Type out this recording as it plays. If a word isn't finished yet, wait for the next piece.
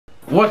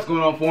What's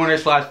going on,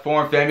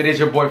 foreigner/foreign fam? It is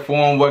your boy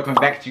Foreign. Welcome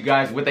back to you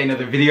guys with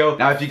another video.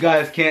 Now, if you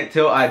guys can't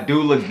tell, I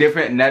do look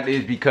different, and that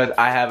is because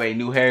I have a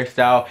new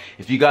hairstyle.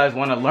 If you guys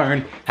want to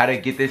learn how to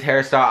get this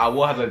hairstyle, I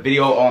will have a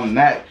video on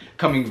that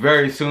coming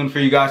very soon for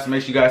you guys, so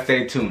make sure you guys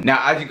stay tuned. Now,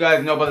 as you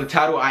guys know by the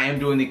title, I am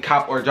doing the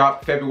Cop or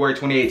Drop February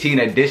 2018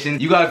 edition.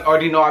 You guys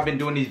already know I've been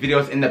doing these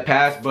videos in the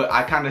past, but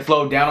I kind of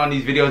slowed down on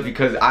these videos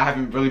because I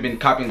haven't really been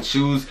copping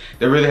shoes.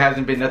 There really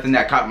hasn't been nothing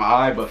that caught my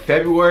eye, but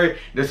February,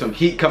 there's some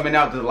heat coming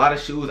out. There's a lot of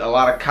shoes, a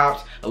lot of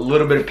cops, a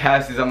little bit of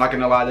passes. I'm not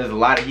gonna lie, there's a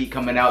lot of heat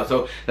coming out,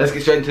 so let's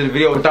get straight into the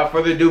video. Without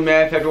further ado,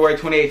 man, February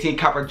 2018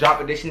 Cop or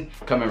Drop edition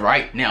coming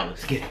right now.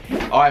 Let's get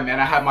it. Alright, man,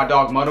 I have my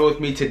dog Mona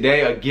with me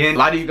today again. A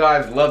lot of you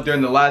guys loved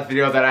during the last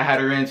video that I had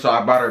her in, so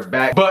I brought her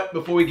back. But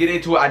before we get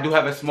into it, I do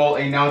have a small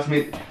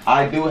announcement.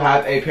 I do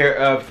have a pair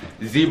of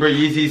Zebra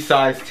Yeezys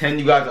size 10.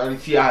 You guys already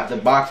see I have the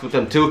box with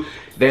them too.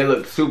 They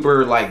look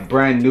super like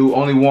brand new.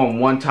 Only worn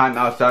one time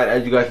outside.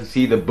 As you guys can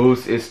see, the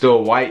boost is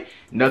still white.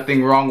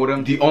 Nothing wrong with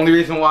them. The only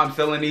reason why I'm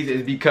selling these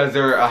is because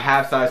they're a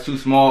half size too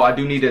small. I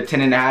do need a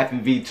 10.5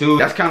 in V2.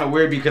 That's kind of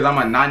weird because I'm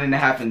a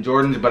 9.5 in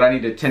Jordans, but I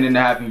need a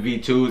 10.5 in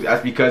V2s.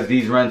 That's because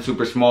these run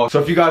super small. So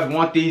if you guys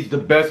want these, the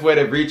best way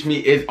to reach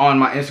me is on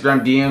my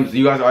Instagram DMs.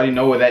 You guys already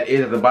know where that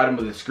is at the bottom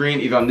of the screen,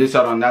 either on this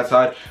side or on that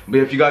side. But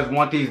if you guys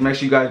want these, make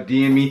sure you guys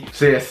DM me.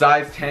 So yeah,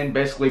 size 10,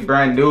 basically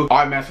brand new.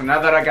 Alright, man, so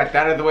now that I got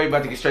that out of the way,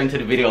 about to get straight into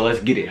the video. Let's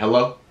get it.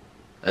 Hello?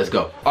 Let's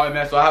go. Alright,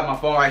 man, so I have my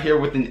phone right here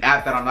with an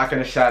app that I'm not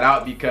going to shout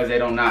out because they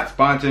do not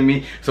sponsor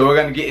me. So we're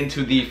going to get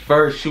into the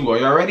first shoe. Are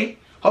y'all ready?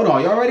 Hold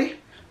on, y'all ready?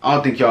 I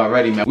don't think y'all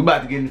ready, man. We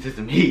about to get into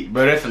some heat,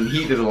 bro. There's some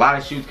heat. There's a lot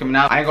of shoes coming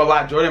out. I ain't gonna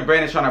lie, Jordan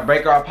Brand is trying to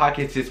break our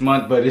pockets this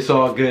month, but it's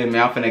all good,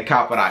 man. I'm finna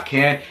cop what I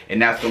can,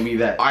 and that's gonna be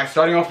that. Alright,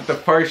 starting off with the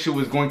first shoe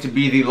is going to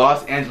be the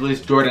Los Angeles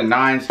Jordan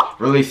 9s,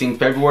 releasing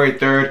February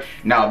 3rd.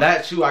 Now,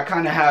 that shoe I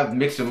kind of have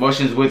mixed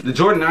emotions with. The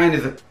Jordan 9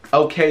 is a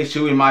okay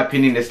shoe in my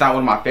opinion. It's not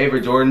one of my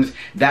favorite Jordans.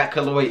 That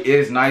colorway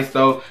is nice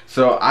though,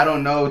 so I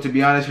don't know, to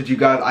be honest with you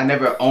guys. I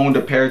never owned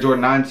a pair of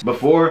Jordan 9s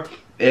before,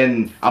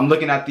 and I'm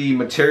looking at the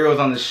materials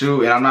on the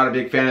shoe, and I'm not a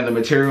big fan of the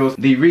materials.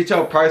 The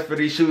retail price for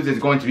these shoes is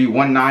going to be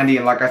 $190,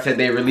 and like I said,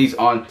 they release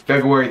on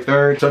February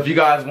 3rd. So if you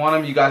guys want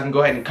them, you guys can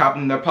go ahead and cop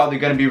them. They're probably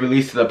going to be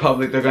released to the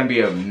public. They're going to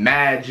be a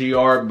mad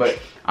GR, but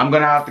I'm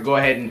going to have to go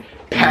ahead and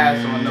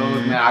pass on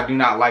those, man. I do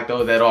not like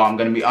those at all. I'm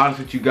gonna be honest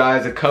with you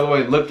guys. The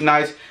colorway looked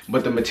nice,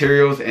 but the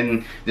materials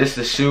and just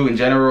the shoe in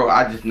general,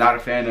 I'm just not a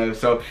fan of.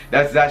 So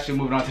that's that shoe.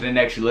 Moving on to the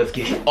next shoe. Let's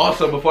get it.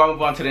 Also, before I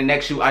move on to the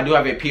next shoe, I do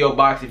have a PO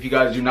box. If you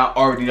guys do not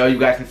already know, you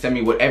guys can send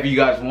me whatever you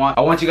guys want.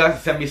 I want you guys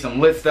to send me some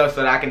lit stuff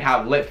so that I can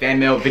have lit fan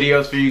mail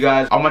videos for you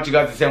guys. I want you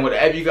guys to send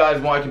whatever you guys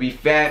want. It could be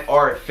fan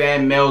art,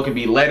 fan mail, it could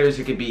be letters,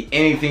 it could be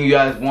anything you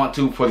guys want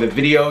to for the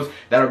videos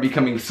that will be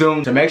coming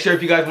soon. So make sure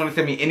if you guys want to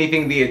send me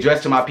anything, the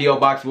address to my PO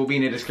box will be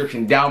in the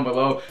description down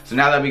below. So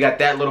now that we got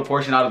that little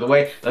portion out of the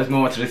way, let's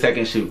move on to the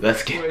second shoe.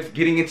 Let's get it.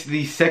 Getting into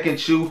the second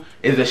shoe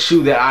is a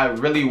shoe that I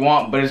really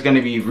want, but it's going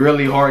to be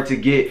really hard to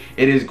get.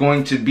 It is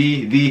going to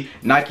be the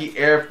Nike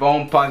Air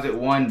Foamposite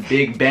 1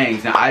 Big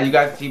Bangs. Now, as you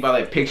guys can see by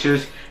the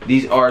pictures,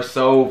 these are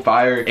so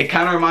fire. It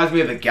kind of reminds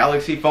me of the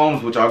Galaxy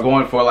foams, which are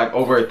going for like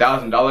over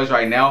 $1,000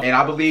 right now, and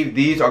I believe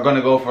these are going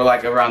to go for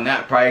like around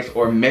that price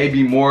or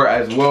maybe more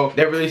as well.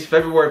 They released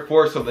February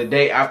 4th, so the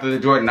day after the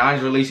Jordan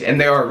 9s release, and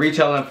they are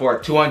retailing for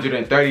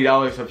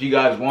 $230. So if you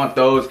guys want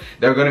those,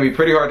 they're going to be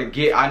pretty hard to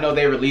get. I know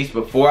they released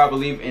before, I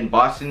believe, in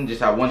Boston,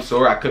 just at one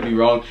store. I could be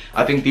wrong.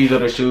 I think these are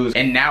the shoes,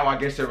 and now I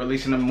guess they're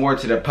releasing them more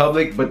to the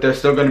public, but they're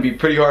still going to be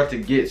pretty hard to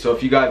get. So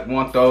if you guys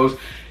want those,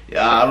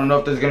 I don't know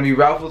if there's going to be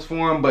raffles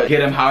for them, but get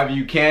them however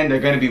you can.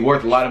 They're going to be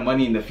worth a lot of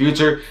money in the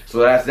future. So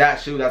that's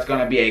that shoe. That's going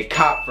to be a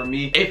cop for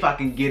me if I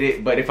can get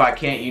it, but if I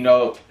can't, you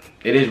know,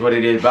 it is what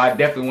it is. But I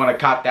definitely want to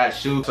cop that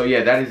shoe. So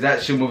yeah, that is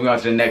that shoe. Moving on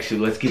to the next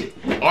shoe. Let's get it.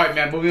 Alright,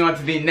 man, moving on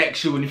to the next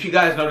shoe. And if you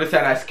guys notice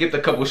that I skipped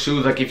a couple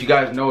shoes, like if you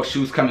guys know a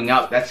shoe's coming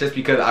out, that's just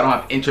because I don't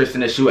have interest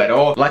in the shoe at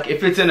all. Like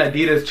if it's an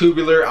Adidas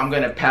tubular, I'm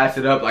gonna pass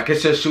it up. Like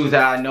it's just shoes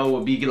that I know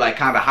will be like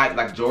kind of hyped,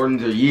 like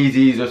Jordans or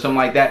Yeezys or something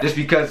like that. Just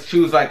because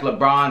shoes like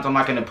LeBron's, I'm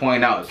not gonna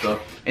point out. So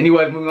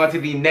anyways, moving on to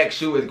the next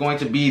shoe is going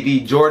to be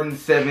the Jordan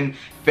 7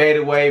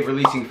 Fadeaway,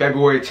 releasing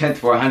February 10th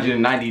for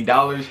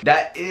 $190.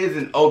 That is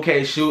an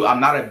okay shoe. I'm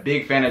not a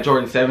big fan of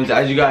Jordan 7s.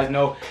 As you guys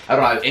know, I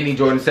don't have any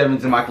Jordan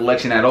 7s in my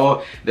collection at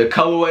all. The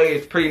colorway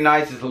is pretty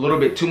nice. It's a little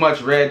bit too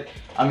much red.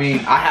 I mean,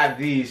 I have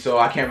these, so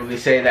I can't really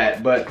say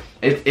that, but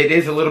it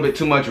is a little bit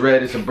too much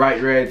red. It's a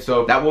bright red,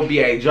 so that will be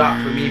a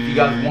drop for me. If you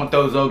guys want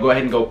those though, go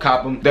ahead and go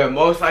cop them. They're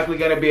most likely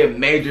going to be a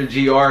major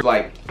GR,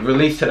 like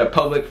released to the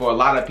public for a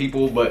lot of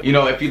people, but you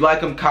know, if you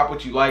like them, cop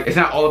what you like. It's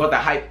not all about the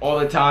hype all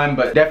the time,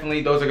 but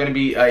definitely those are going to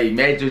be a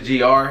major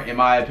GR in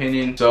my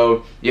opinion.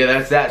 So yeah,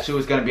 that's that shoe.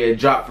 Is going to be a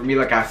drop for me,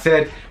 like I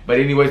said. But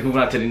anyways, moving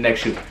on to the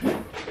next shoe.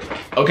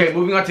 Okay,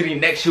 moving on to the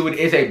next shoe. It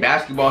is a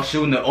basketball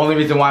shoe, and the only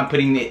reason why I'm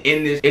putting it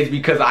in this is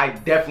because I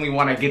definitely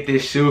want to get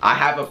this shoe. I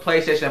have a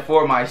PlayStation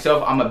 4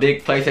 myself. I'm a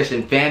big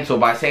PlayStation fan, so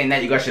by saying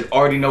that, you guys should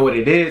already know what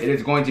it is. It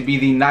is going to be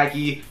the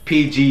Nike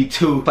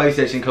PG2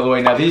 PlayStation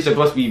colorway. Now, these are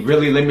supposed to be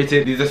really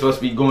limited. These are supposed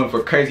to be going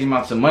for crazy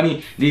amounts of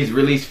money. These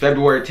released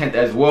February 10th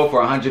as well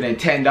for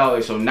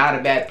 $110, so not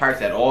a bad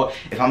price at all.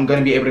 If I'm going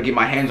to be able to get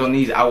my hands on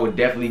these, I would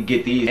definitely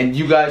get these, and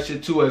you guys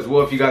should too as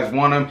well if you guys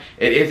want them.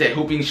 It is a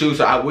hooping shoe,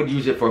 so I would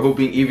use it for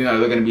hooping, even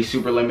though they're going to be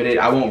super limited.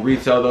 I won't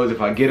resell those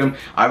if I get them.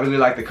 I really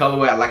like the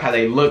colorway. I like how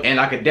they look, and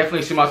I could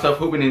definitely see myself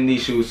hooping in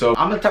these shoes. So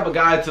I'm the type of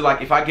guy to,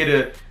 like, if I get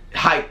a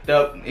hyped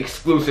up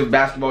exclusive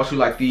basketball shoe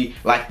like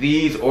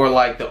these or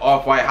like the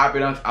off-white Hyper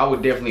Dunks, I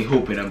would definitely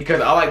hoop in them because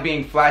I like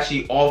being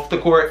flashy off the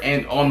court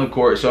and on the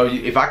court. So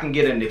if I can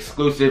get an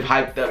exclusive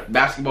hyped up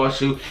basketball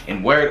shoe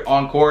and wear it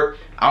on court,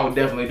 I would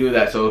definitely do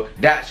that. So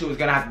that shoe is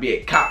gonna have to be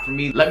a cop for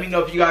me. Let me know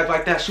if you guys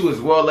like that shoe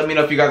as well. Let me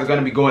know if you guys are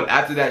gonna be going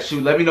after that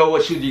shoe. Let me know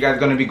what shoes you guys are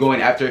gonna be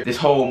going after this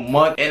whole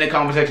month in the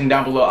comment section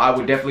down below. I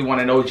would definitely want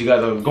to know what you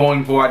guys are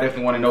going for. I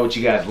definitely want to know what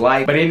you guys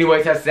like. But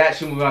anyways, that's that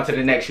shoe. Moving on to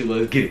the next shoe.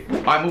 Let's get it.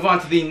 All right, move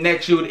on to the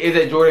next shoe. It is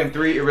a Jordan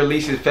 3. It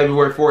releases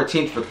February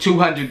 14th for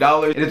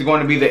 $200. It is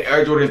going to be the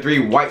Air Jordan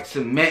 3 White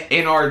Cement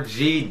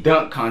NRG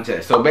Dunk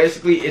Contest. So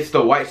basically, it's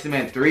the White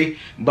Cement 3,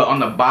 but on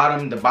the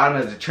bottom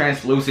has a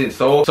translucent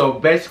sole. So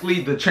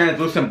basically, the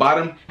translucent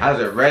bottom has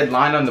a red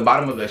line on the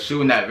bottom of the shoe,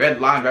 and that red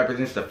line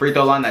represents the free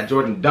throw line that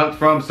Jordan dunked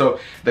from. So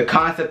the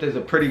concept is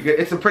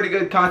it's a pretty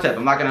good concept,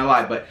 I'm not gonna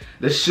lie. But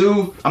the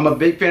shoe, I'm a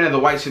big fan of the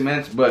white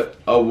cements, but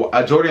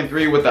a Jordan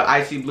 3 with the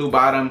icy blue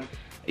bottom,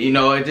 you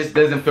know, it just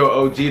doesn't feel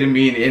OG to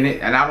me in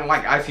it. And I don't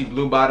like icy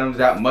blue bottoms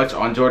that much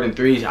on Jordan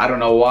 3s. I don't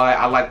know why.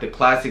 I like the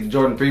classic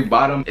Jordan 3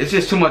 bottom. It's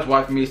just too much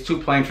white for me. It's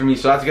too plain for me.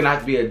 So that's gonna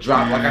have to be a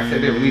drop. Like I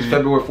said, they released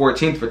February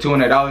 14th for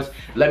 $200.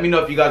 Let me know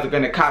if you guys are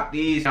gonna cop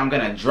these. I'm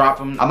gonna drop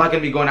them. I'm not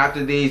gonna be going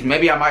after these.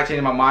 Maybe I might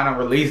change my mind on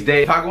release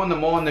day. If I go in the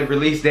mall on the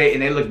release date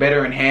and they look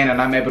better in hand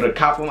and I'm able to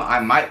cop them, I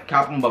might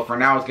cop them. But for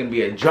now, it's gonna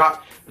be a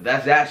drop. But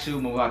that's that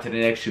shoe. Moving on to the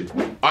next shoe.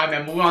 Alright,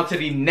 man, moving on to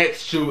the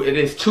next shoe. It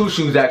is two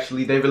shoes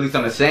actually. They released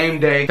on the same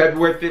day,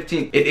 February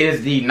 15th. It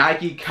is the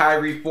Nike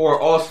Kyrie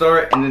 4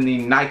 All-Star and then the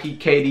Nike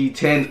KD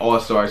 10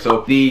 All-Star.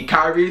 So the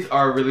Kyries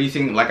are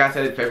releasing, like I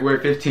said, February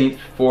 15th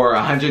for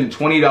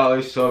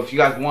 $120. So if you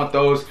guys want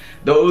those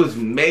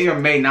may or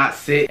may not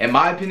sit. In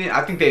my opinion,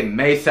 I think they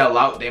may sell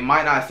out. They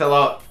might not sell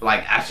out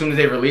like as soon as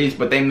they release,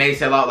 but they may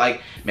sell out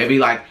like maybe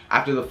like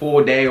after the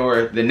full day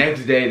or the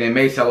next day. They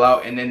may sell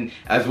out. And then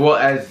as well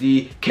as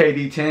the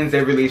KD 10s,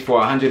 they released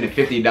for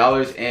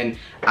 $150, and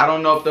I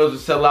don't know if those will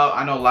sell out.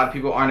 I know a lot of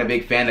people aren't a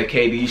big fan of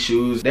KD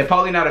shoes. They're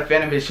probably not a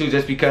fan of his shoes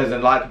just because a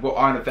lot of people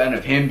aren't a fan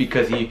of him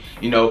because he,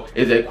 you know,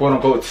 is a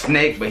quote-unquote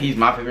snake, but he's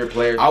my favorite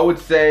player. I would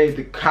say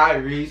the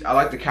Kyries, I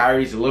like the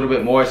Kyries a little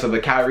bit more, so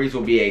the Kyries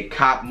will be a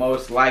cop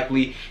most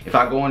likely. If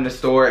I go in the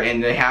store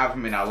and they have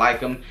them and I like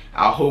them,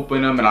 I'll hoop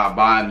in them and I'll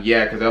buy them,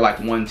 yeah, because they're like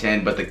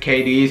 110. But the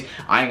KDs,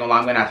 I ain't gonna lie,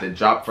 I'm gonna have to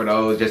drop for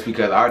those just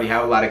because I already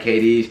have a lot of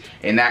KDs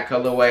in that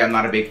colorway. I'm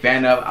not a big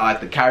fan of. I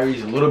like the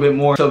Kyries a little bit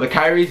more. So the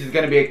Kyries is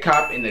gonna be a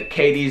cop and the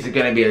KDs are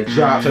gonna be a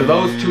drop. So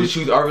those two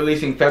shoes are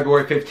releasing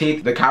February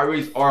 15th. The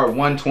Kyries are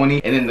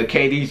 120 and then the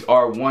KDs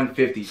are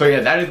 150. So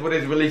yeah, that is what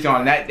is releasing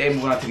on that day.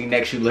 Moving on to the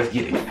next shoe, let's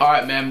get it.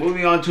 Alright, man,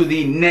 moving on to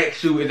the next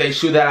shoe is a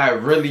shoe that I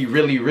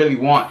really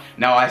want.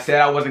 Now, I said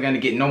I wasn't gonna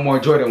get no more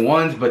Jordan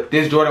 1s, but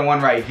this Jordan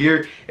 1 right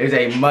here is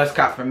a must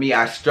cop for me.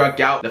 I struck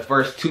out the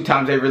first two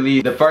times they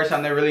released. The first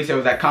time they released, it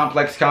was at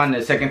Complex Con.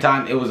 The second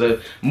time, it was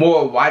a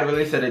more wide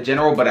release at a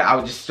general, but I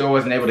just still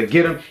wasn't able to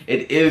get them.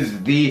 It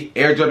is the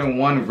Air Jordan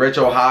 1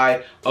 Retro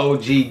High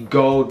OG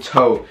Gold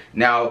Toe.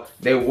 Now,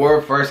 they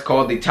were first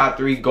called the top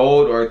 3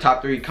 gold or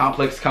top 3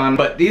 Complex Con,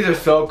 but these are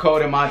so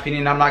cold in my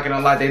opinion. I'm not gonna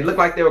lie, they look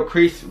like they will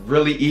crease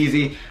really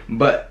easy,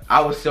 but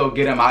I would still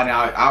get them.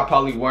 I'll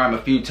probably wear them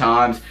a few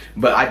times,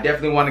 but I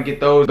definitely want to get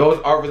those.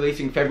 Those are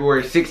releasing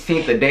February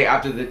 16th, the day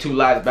after the two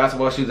last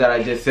basketball shoes that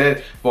I just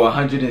said, for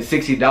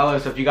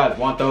 $160. So if you guys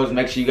want those,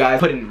 make sure you guys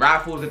put in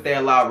raffles if they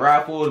allow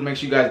raffles. Make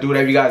sure you guys do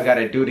whatever you guys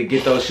gotta do to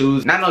get those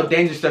shoes. Not no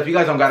dangerous stuff. You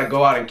guys don't gotta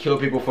go out and kill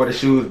people for the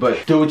shoes,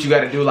 but do what you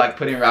gotta do, like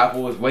put in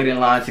raffles, wait in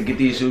lines to get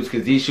these shoes,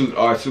 because these shoes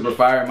are super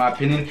fire in my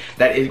opinion.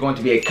 That is going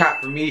to be a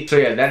cop for me. So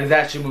yeah, that is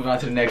that shoe. Moving on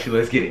to the next shoe,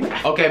 let's get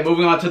it. Okay,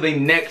 moving on to the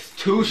next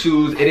two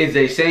shoes. It is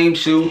the same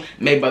shoe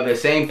made by the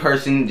same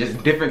person,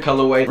 just different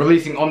colorway,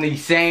 releasing on the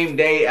same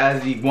day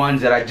as the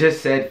ones that I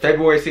just said.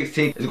 February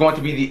 16th is going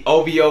to be the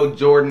OVO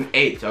Jordan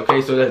 8s.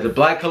 Okay, so there's the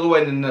black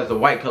colorway and then there's the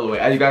white colorway.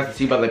 As you guys can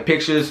see by the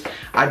pictures,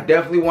 I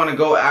definitely want to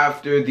go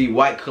after the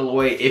white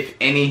colorway, if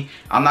any.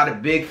 I'm not a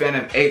big fan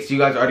of 8s, you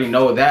guys already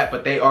know that,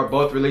 but they are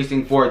both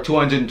releasing for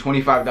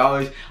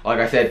 $225. Like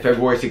I said,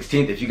 February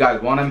 16th. If you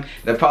guys want them,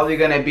 they're probably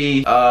gonna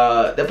be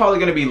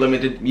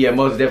limited. Yeah,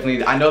 most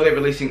definitely. I know they're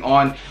releasing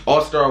on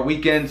All-Star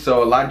Weekend,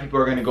 so a lot of people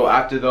are gonna go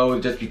after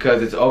those just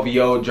because it's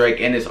OVO,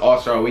 Drake, and it's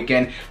All-Star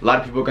Weekend. A lot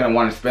of people are gonna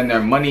want to spend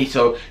their money,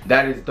 so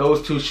that is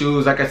those two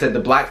shoes. Like I said, the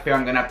black pair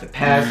I'm gonna have to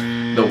pass.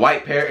 The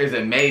white pair is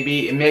a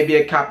maybe. It may be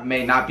a cop, it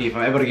may not be. If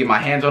I'm able to get my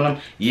hands on them,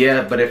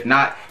 yeah, but if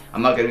not,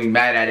 I'm not gonna be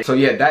mad at it. So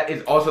yeah, that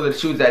is also the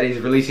shoes that is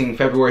releasing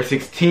February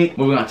 16th.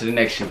 Moving on to the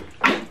next shoe.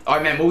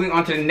 Alright man, moving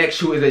on to the next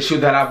shoe is a shoe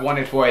that I've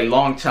wanted for a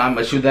long time.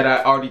 A shoe that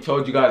I already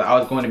told you guys I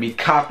was going to be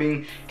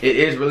copying. It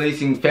is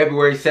releasing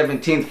February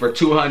 17th for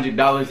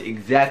 $200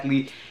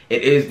 exactly.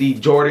 It is the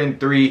Jordan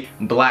 3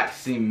 Black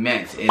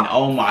Cements. And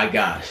oh my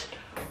gosh.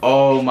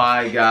 Oh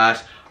my gosh.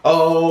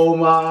 Oh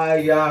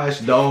my gosh,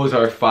 those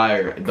are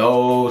fire.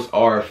 Those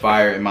are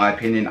fire in my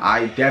opinion.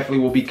 I definitely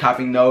will be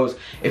copying those.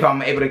 If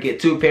I'm able to get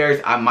 2 pairs,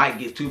 I might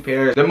get 2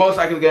 pairs. They're most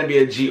likely going to be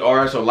a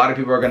GR, so a lot of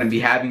people are going to be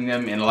having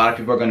them and a lot of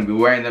people are going to be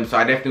wearing them. So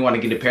I definitely want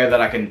to get a pair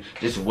that I can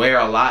just wear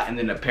a lot, and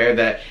then a pair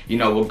that, you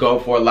know, will go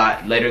for a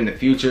lot later in the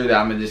future that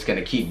I'm just going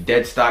to keep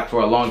dead stock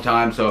for a long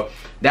time. So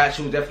that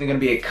shoe is definitely going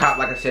to be a cop,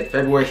 like I said,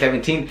 February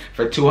 17th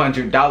for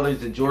 $200.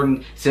 The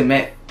Jordan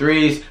Cement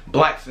 3s,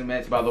 black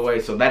cements, by the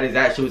way. So that is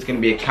that shoe. It's going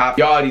to be a cop.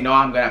 Y'all already know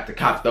I'm going to have to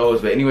cop those.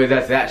 But anyways,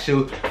 that's that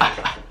shoe.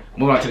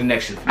 Moving on to the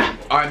next shoe.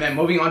 Alright, man.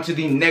 Moving on to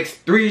the next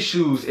 3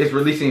 shoes. It's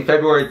releasing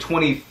February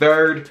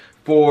 23rd.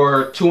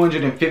 For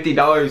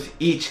 $250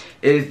 each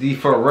is the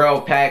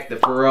Pharrell pack, the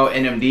Pharrell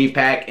NMD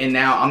pack. And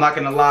now, I'm not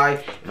gonna lie,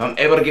 if I'm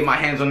able to get my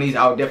hands on these,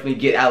 I'll definitely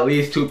get at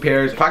least 2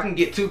 pairs. If I can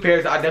get 2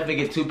 pairs, I'll definitely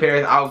get 2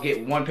 pairs. I'll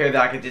get 1 pair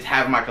that I could just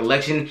have in my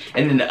collection,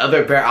 and then the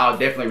other pair I'll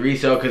definitely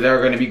resell because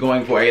they're gonna be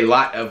going for a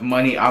lot of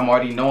money. I'm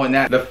already knowing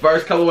that. The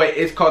first colorway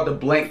is called the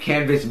Blank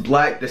Canvas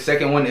Black. The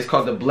second one is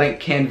called the Blank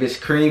Canvas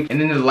Cream.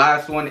 And then the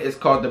last one is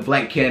called the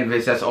Blank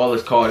Canvas. That's all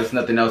it's called. There's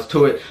nothing else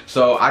to it.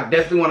 So I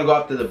definitely want to go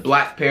after the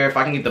black pair. If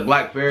I can get the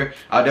black pair,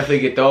 I'll definitely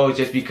get those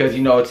just because,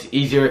 you know, it's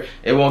easier.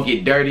 It won't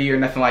get dirty or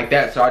nothing like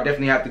that. So I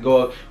definitely have to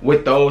go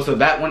with those. So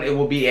that one, it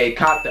will be a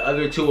cop. The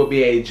other 2 will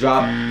be a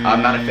drop.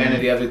 I'm not a fan of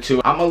the other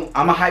 2.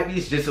 I'm a hype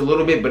beast just a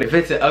little bit, but if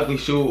it's an ugly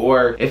shoe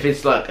or if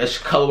it's like a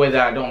colorway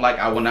that I don't like,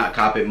 I will not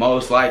cop it.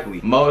 Most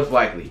likely,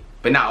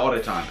 but not all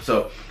the time.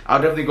 So I'll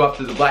definitely go up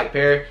to the black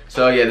pair.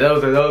 So yeah,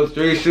 those are those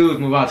 3 shoes.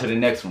 Move on to the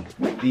next one.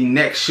 The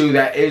next shoe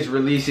that is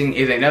releasing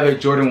is another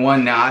Jordan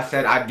 1. Now I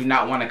said I do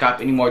not want to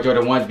cop any more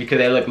Jordan 1s because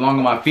they look long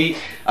on my feet.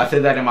 I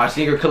said that in my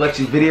sneaker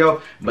collections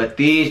video. But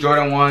these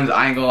Jordan 1s,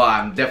 I ain't gonna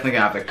lie, I'm definitely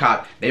gonna have to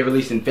cop. They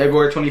released in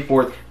February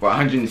 24th for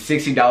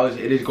 $160.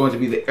 It is going to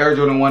be the Air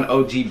Jordan 1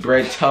 OG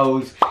bread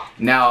toes.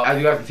 Now, as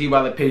you guys can see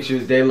by the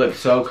pictures, they look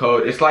so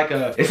cold. It's like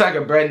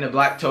a bread and a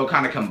black toe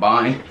kind of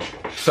combined.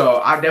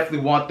 So I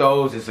definitely want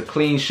those. It's a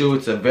clean shoe.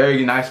 It's a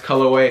very nice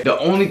colorway. The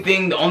only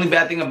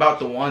bad thing about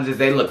the ones is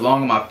they look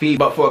long on my feet.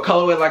 But for a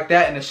colorway like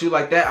that and a shoe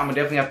like that, I'm gonna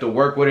definitely have to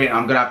work with it. And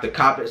I'm gonna have to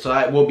cop it. So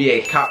that will be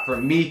a cop for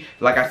me.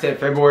 Like I said,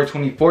 February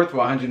 24th for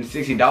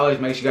 $160.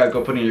 Make sure you guys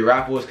go put in your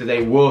raffles because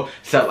they will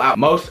sell out.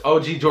 Most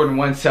OG Jordan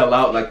 1s sell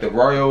out, like the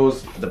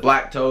Royals, the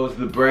black toes,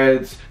 the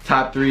breads,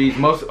 top 3s.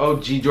 Most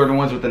OG Jordan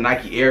 1s with the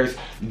Nike Airs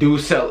do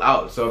sell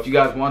out. So if you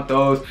guys want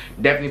those,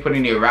 definitely put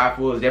in your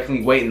raffles.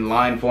 Definitely wait in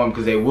line for them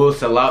because they will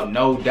sell out,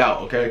 no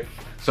doubt, okay?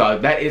 So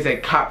that is a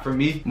cop for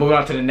me. Moving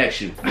on to the next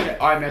shoe.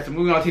 Alright man, so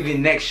moving on to the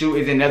next shoe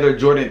is another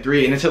Jordan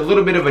 3. And it's a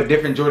little bit of a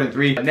different Jordan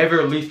 3. Never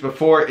released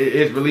before. It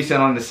is releasing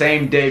on the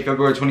same day,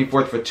 February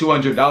 24th for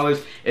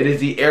 $200. It is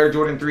the Air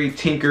Jordan 3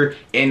 Tinker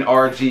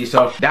NRG.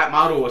 So that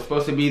model was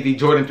supposed to be the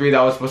Jordan 3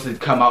 that was supposed to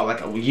come out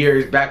like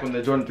years back when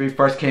the Jordan 3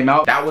 first came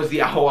out. That was the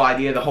whole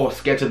idea, the whole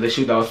sketch of the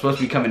shoe that was supposed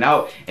to be coming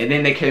out. And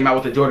then they came out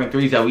with the Jordan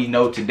 3s that we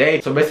know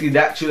today. So basically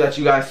that shoe that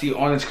you guys see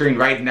on the screen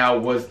right now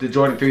was the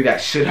Jordan 3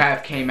 that should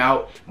have came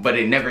out, but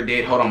it never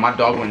did. Hold on, my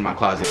dog went in my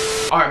closet.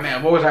 Alright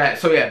man, what was I at?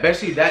 So yeah,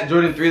 basically that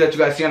Jordan 3 that you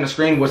guys see on the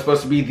screen was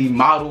supposed to be the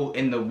model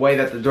in the way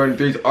that the Jordan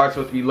 3s are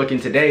supposed to be looking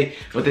today.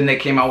 But then they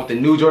came out with the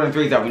new Jordan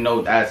 3s that we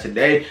know as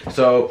today.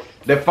 So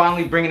they're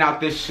finally bringing out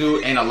this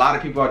shoe, and a lot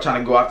of people are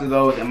trying to go after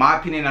those. In my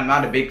opinion, I'm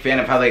not a big fan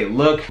of how they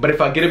look, but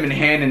if I get them in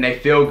hand and they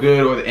feel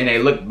good and they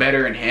look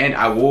better in hand,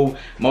 I will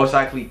most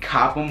likely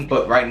cop them.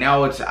 But right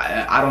now,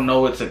 I don't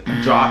know, it's a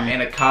drop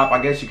and a cop,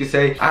 I guess you could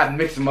say. I have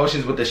mixed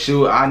emotions with the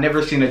shoe. I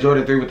never seen a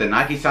Jordan 3 with the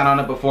Nike sign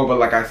on it before, but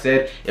like I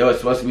said, it was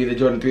supposed to be the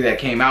Jordan 3 that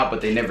came out, but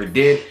they never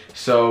did.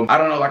 So I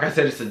don't know, like I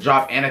said, it's a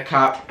drop and a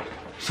cop.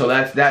 So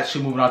that's that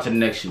shoe. Moving on to the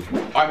next shoe.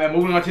 Alright man,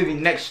 moving on to the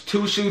next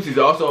 2 shoes. These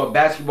are also a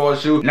basketball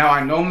shoe. Now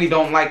I normally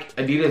don't like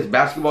Adidas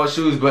basketball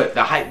shoes, but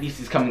the hype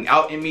beast is coming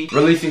out in me.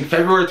 Releasing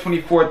February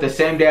 24th, the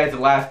same day as the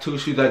last 2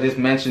 shoes I just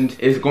mentioned,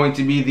 is going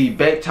to be the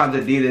Bape x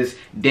Adidas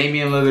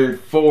Damian Lillard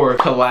 4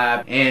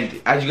 collab.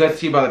 And as you guys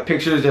see by the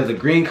pictures, there's a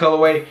green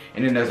colorway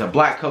and then there's a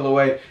black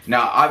colorway.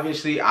 Now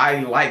obviously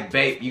I like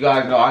Bape. You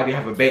guys know I already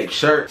have a Bape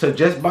shirt. So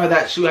just by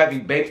that shoe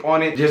having Bape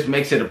on it just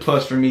makes it a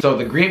plus for me. So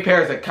the green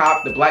pair is a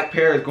cop. The black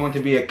pair is going to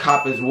be a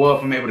cop as well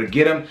if I'm able to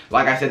get them.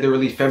 Like I said, they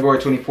released February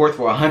 24th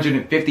for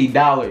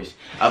 $150.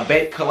 A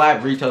Bape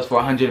collab retails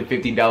for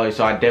 $150,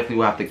 so I definitely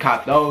will have to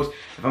cop those.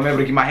 If I'm able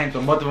to get my hands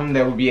on both of them,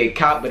 that would be a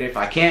cop. But if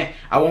I can't,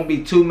 I won't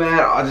be too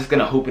mad. I'm just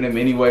gonna hoop in them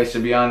anyways, to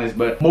be honest.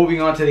 But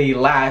moving on to the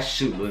last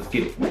shoe, let's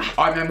get it.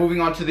 All right, man,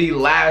 moving on to the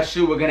last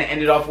shoe. We're gonna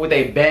end it off with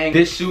a bang.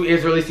 This shoe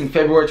is releasing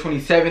February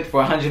 27th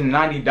for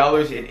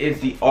 $190. It is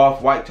the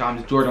Off-White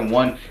x Jordan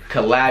 1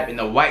 collab in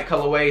the white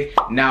colorway.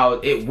 Now,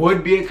 it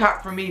would be a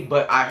cop for me,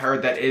 but I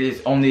heard that it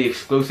is only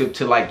exclusive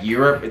to like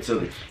Europe. It's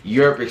a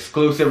Europe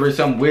exclusive or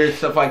some weird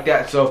stuff like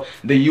that. So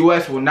the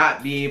US will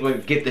not be able to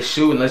get the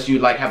shoe unless you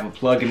like have a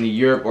plug in the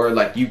Europe or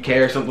like UK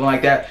or something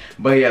like that.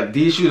 But yeah,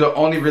 these shoes are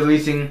only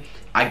releasing,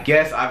 I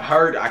guess, I've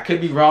heard, I could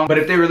be wrong, but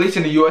if they release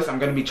in the US, I'm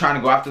gonna be trying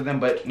to go after them.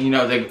 But you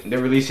know, they're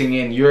releasing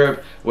in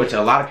Europe, which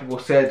a lot of people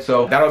said,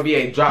 so that'll be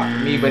a drop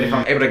for me. But if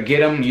I'm able to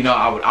get them, you know,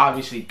 I would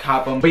obviously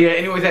cop them. But yeah,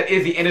 anyways, that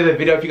is the end of the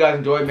video. If you guys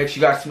enjoyed, make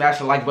sure you guys smash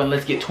the like button.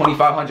 Let's get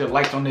 2,500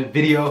 likes on this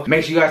video.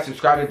 Make sure you guys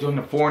subscribe to join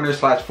the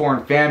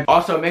foreigner/foreign fam.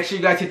 Also, make sure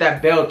you guys hit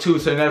that bell too,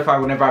 so you're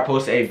notified whenever I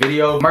post a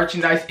video.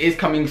 Merchandise is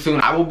coming soon.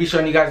 I will be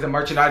showing you guys the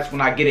merchandise when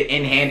I get it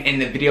in hand in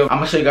the video. I'm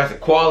gonna show you guys the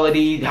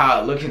quality,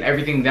 how it looks and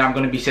everything. Then I'm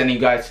gonna be sending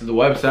you guys to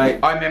the website.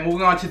 All right, man,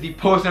 moving on to the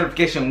post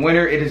notification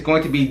winner. It is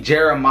going to be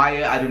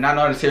Jeremiah. I do not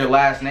know how to say your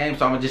last name,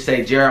 so I'm gonna just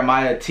say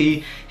Jeremiah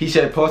T. He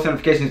said post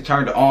notifications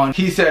turned on.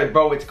 He said,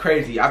 bro, it's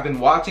crazy. I've been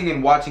watching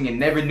and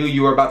never knew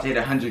you were about to hit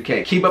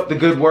 100K. Keep up the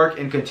good work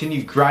and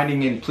continue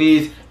grinding, and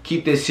please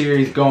keep this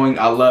series going.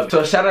 I love it.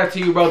 So shout out to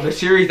you, bro. The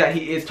series that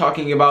he is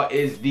talking about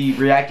is the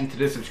reacting to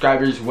the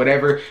subscribers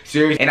whatever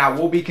series, and I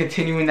will be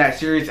continuing that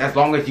series as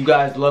long as you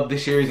guys love the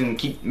series and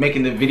keep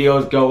making the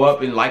videos go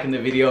up and liking the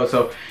video.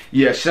 So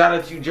yeah, shout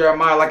out to you,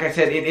 Jeremiah. Like I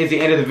said, it is the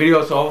end of the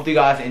video, so hopefully you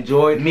guys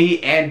enjoyed. Me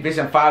and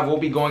Vision 5 will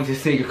be going to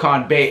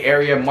SneakerCon Bay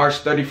Area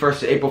March 31st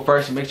to April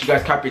 1st. So make sure you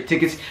guys copy your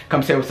tickets,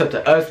 come say what's up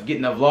to us, get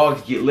in the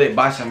vlogs, get lit,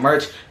 buy some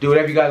merch, do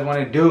whatever you guys want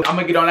to do. I'm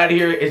gonna get on out of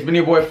here. It's been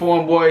your boy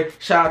Foreign Boy.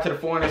 Shout out to the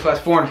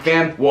foreigner/foreign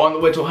fam. We're on the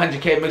way to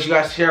 100K. Make sure you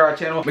guys share our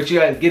channel. Make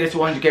sure you guys get us to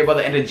 100K by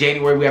the end of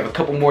January. We have a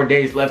couple more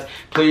days left.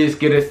 Please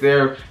get us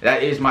there.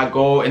 That is my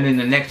goal. And then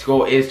the next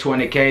goal is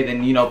 200K.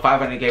 Then, you know,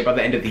 500K by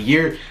the end of the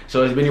year.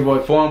 So it's been your boy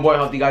Foreign Boy.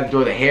 Hope you guys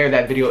enjoy the hair.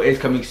 That video is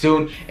coming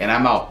soon. And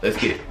I'm out. Let's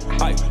get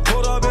it.